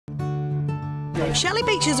Shelley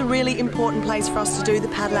Beach is a really important place for us to do the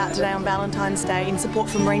paddle out today on Valentine's Day in support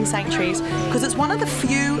for Marine Sanctuaries, because it's one of the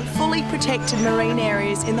few fully protected marine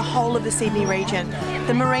areas in the whole of the Sydney region.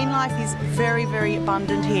 The marine life is very, very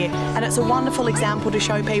abundant here, and it's a wonderful example to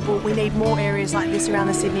show people we need more areas like this around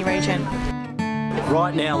the Sydney region.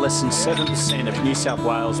 Right now, less than 7% of New South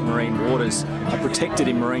Wales marine waters are protected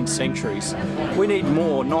in marine sanctuaries. We need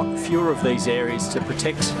more, not fewer, of these areas to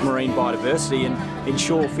protect marine biodiversity and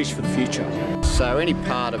ensure fish for the future. So any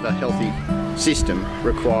part of a healthy system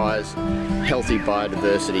requires healthy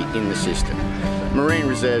biodiversity in the system. Marine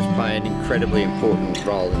reserves play an incredibly important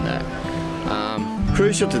role in that.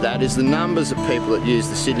 Crucial to that is the numbers of people that use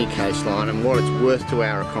the Sydney coastline and what it's worth to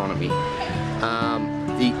our economy.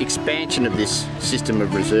 The expansion of this system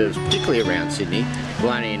of reserves, particularly around Sydney,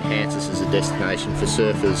 will only enhance us as a destination for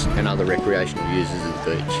surfers and other recreational users of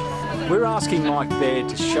the beach. We're asking Mike Baird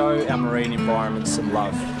to show our marine environment some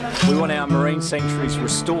love. We want our marine sanctuaries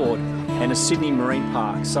restored and a Sydney marine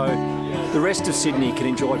park so the rest of Sydney can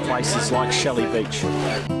enjoy places like Shelley Beach.